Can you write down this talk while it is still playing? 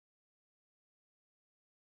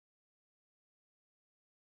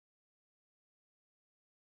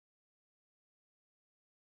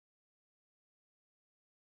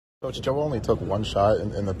Coach, Joel only took one shot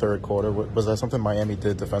in the third quarter. Was that something Miami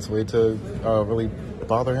did defensively to really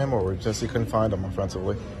bother him, or just he couldn't find him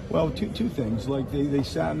offensively? Well, two things. Like they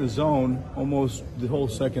sat in the zone almost the whole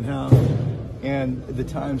second half, and the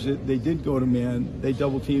times that they did go to man, they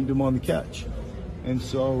double teamed him on the catch. And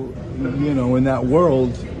so, in that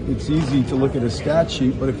world, it's easy to look at a stat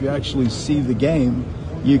sheet, but if you actually see the game,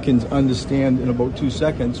 you can understand in about 2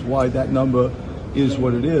 seconds why that number is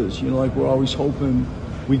what it is. Like we're always hoping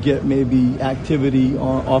we get maybe activity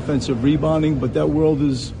on offensive rebounding, but that world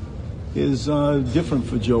is different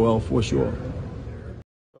for Joel for sure.